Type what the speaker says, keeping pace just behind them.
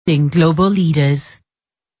Global leaders.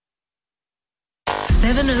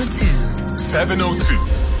 702. 702.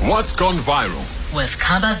 What's gone viral? With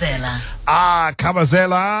Kabazela.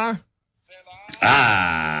 Kabazela.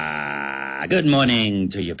 Good morning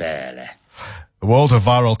to you, Belle. The world of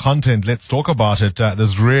viral content, let's talk about it.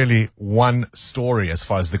 There's really one story as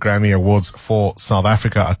far as the Grammy Awards for South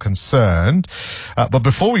Africa are concerned. But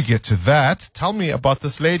before we get to that, tell me about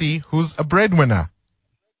this lady who's a breadwinner.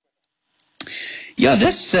 Yeah,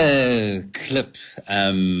 this clip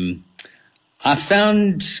I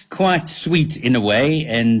found quite sweet in a way,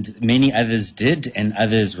 and many others did, and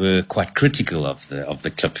others were quite critical of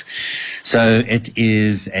the clip. So it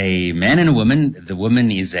is a man and a woman. The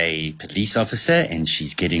woman is a police officer, and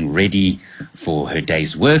she's getting ready for her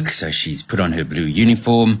day's work. So she's put on her blue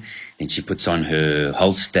uniform, and she puts on her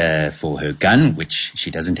holster for her gun, which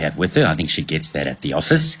she doesn't have with her. I think she gets that at the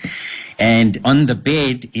office. And on the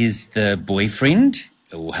bed is the boyfriend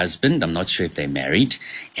or husband, I'm not sure if they're married,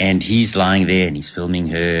 and he's lying there and he's filming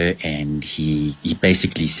her, and he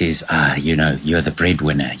basically says, you're the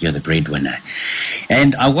breadwinner.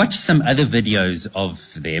 And I watched some other videos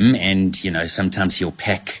of them, and, sometimes he'll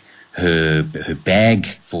pack her bag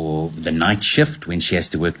for the night shift when she has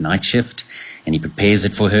to work night shift, and he prepares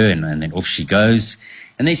it for her, and then off she goes.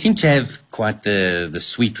 And they seem to have quite the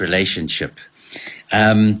sweet relationship.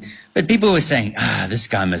 But people were saying, this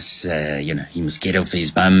guy must, he must get off his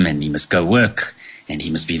bum and he must go work and he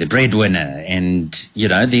must be the breadwinner. And,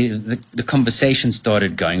 the conversation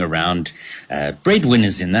started going around,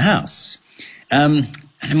 breadwinners in the house.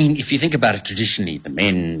 If you think about it traditionally, the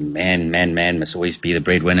man must always be the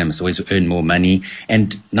breadwinner, must always earn more money.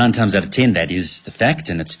 And 9 times out of 10, that is the fact.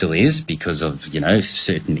 And it still is because of,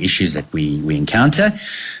 certain issues that we encounter.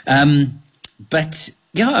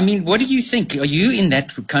 What do you think? Are you in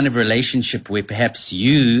that kind of relationship where perhaps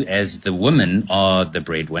you, as the woman, are the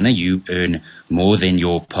breadwinner? You earn more than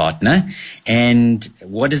your partner. And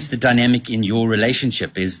what is the dynamic in your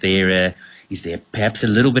relationship? Is there perhaps a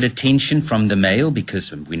little bit of tension from the male?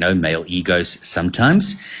 Because we know male egos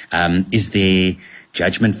sometimes. Is there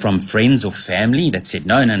judgment from friends or family that said,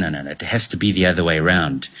 no, it has to be the other way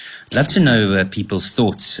around? I'd love to know people's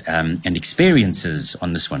thoughts and experiences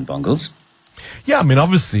on this one, Bongles. Yeah,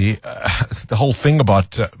 obviously, the whole thing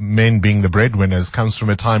about men being the breadwinners comes from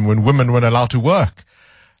a time when women weren't allowed to work.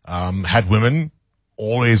 Had women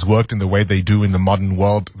always worked in the way they do in the modern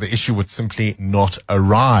world, the issue would simply not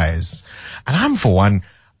arise. And I'm, for one,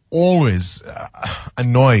 always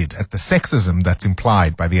annoyed at the sexism that's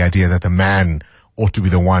implied by the idea that the man ought to be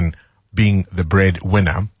the one being the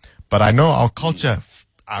breadwinner. But I know our culture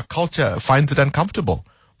finds it uncomfortable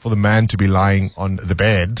for the man to be lying on the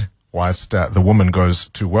bed whilst the woman goes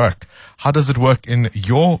to work. How does it work in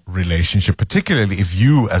your relationship, particularly if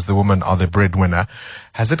you, as the woman, are the breadwinner?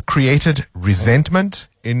 Has it created resentment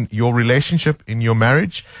in your relationship, in your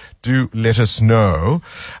marriage? Do let us know.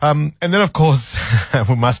 And then, of course,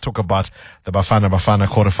 we must talk about the Bafana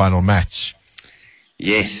quarterfinal match.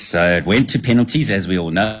 Yes, so it went to penalties, as we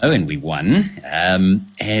all know, and we won.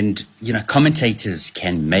 Commentators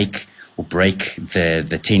can make or break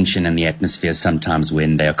the tension and the atmosphere sometimes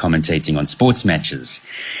when they are commentating on sports matches.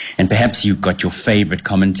 And perhaps you've got your favorite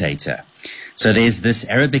commentator. So there's this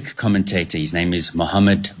Arabic commentator. His name is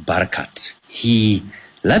Mohamed Barakat. He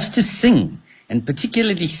loves to sing, and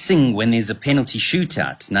particularly sing when there's a penalty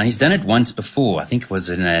shootout. Now, he's done it once before. I think it was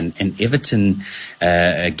in an Everton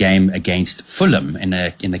game against Fulham in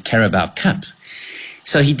the Carabao Cup.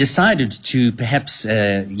 So he decided to perhaps,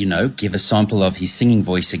 give a sample of his singing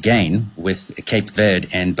voice again with Cape Verde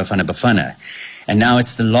and Bafana. And now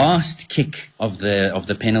it's the last kick of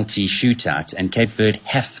the penalty shootout, and Cape Verde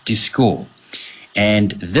have to score.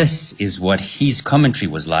 And this is what his commentary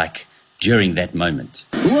was like during that moment.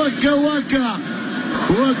 Waka waka,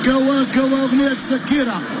 waka waka wagner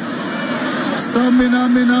Shakira. Samina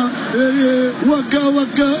mina, waka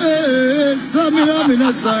waka, samina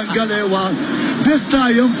mina sangalewa. This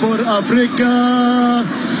time for Africa.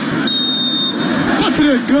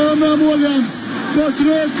 Patrick Williams,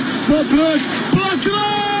 Patrick,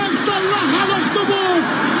 طلعها الاخطبوط.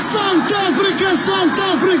 South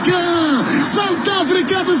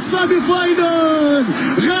Africa بالسيمي فاينل.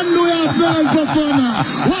 غنوا يا ابناء البافانا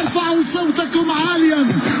وارفعوا صوتكم عاليا،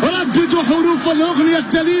 رددوا حروف الاغنية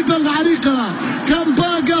التليدة العريقة. كم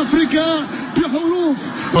باقي افريكا بحروف.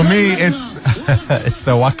 For me, it's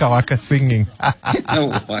the Waka Waka singing.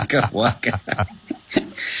 Waka.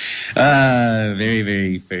 Very,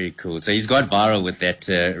 very, very cool. So he's got viral with that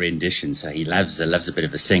rendition. So he loves a bit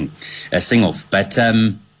of a sing-off. But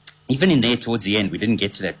even in there towards the end, we didn't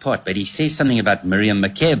get to that part. But he says something about Miriam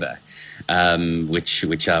Makeba.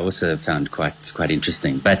 which I also found quite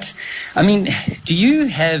interesting. But I mean, do you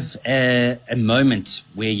have a moment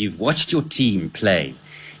where you've watched your team play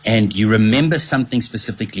and you remember something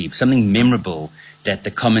specifically, something memorable that the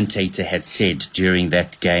commentator had said during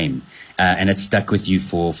that game, and it stuck with you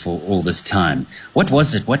for all this time? What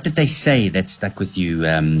was it? What did they say that stuck with you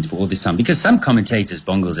for all this time? Because some commentators,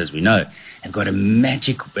 Bongos, as we know, have got a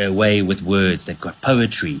magic way with words. They've got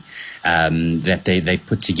poetry that they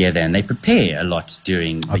put together, and they prepare a lot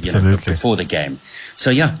during before the game. So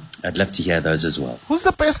yeah, I'd love to hear those as well. Who's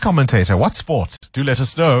the best commentator? What sport? Do let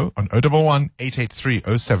us know on 011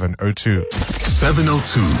 883 0702.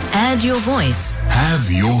 702. Add your voice.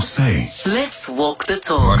 Have your say. Let's walk the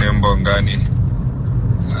talk. Mbongani.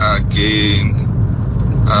 Again,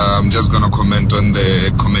 I'm just going to comment on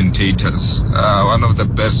the commentators. One of the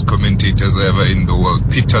best commentators ever in the world,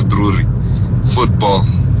 Peter Drury, football.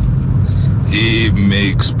 He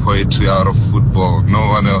makes poetry out of football. No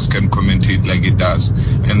one else can commentate like he does.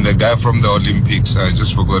 And the guy from the Olympics, I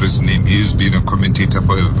just forgot his name. He's been a commentator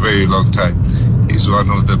for a very long time. He's one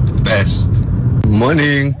of the best.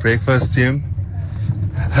 Morning, breakfast team.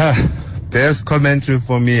 Best commentary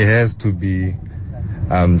for me has to be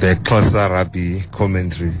the Xhosa rugby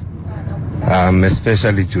commentary,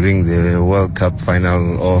 especially during the World Cup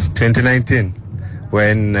final of 2019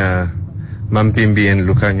 when Mampimbi and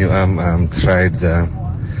Lukanyu tried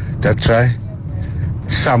that try.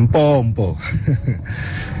 Shampompo.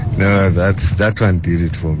 No, that one did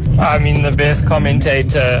it for me. I mean, the best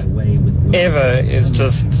commentator ever is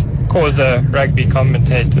just Xhosa rugby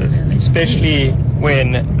commentators, especially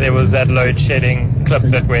when there was that load shedding clip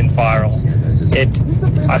that went viral.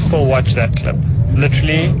 I still watch that clip.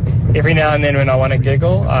 Literally, every now and then when I want to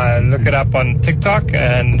giggle, I look it up on TikTok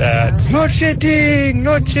and it's load shedding.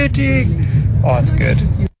 Oh, it's good.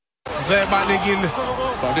 That's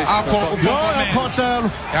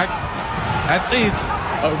it.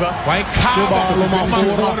 Over.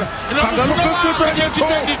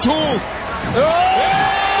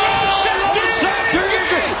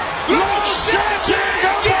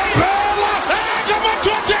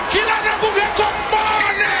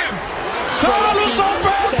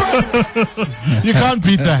 You can't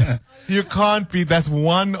beat that. You can't beat. That's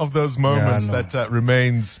one of those moments that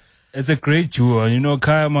remains. It's a great duo. You know,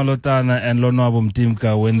 Kaya Malotana and Lonwabo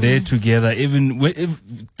Mtimka, when they're together, it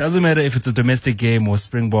doesn't matter if it's a domestic game or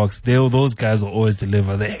Springboks, those guys will always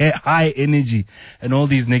deliver. The high energy and all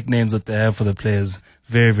these nicknames that they have for the players.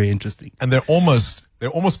 Very, very interesting. And they're almost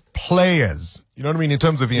players. You know what I mean? In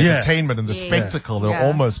terms of the entertainment and the spectacle, they're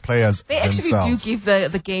almost players themselves. They actually do give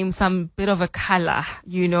the game some bit of a color,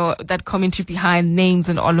 you know, that commentary behind names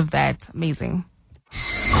and all of that. Amazing.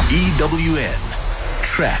 EWN.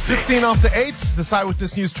 Traffic. 16 after 8, the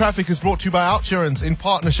Eyewitness News traffic is brought to you by Outsurance in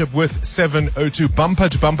partnership with 702. Bumper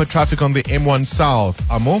to bumper traffic on the M1 South.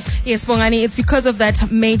 Amo? Yes, Bongani, it's because of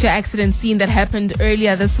that major accident scene that happened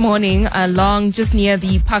earlier this morning along just near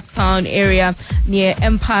the Parktown area near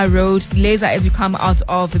Empire Road. Delays are as you come out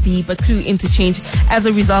of the Baklu interchange. As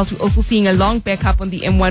a result, we're also seeing a long backup on the M1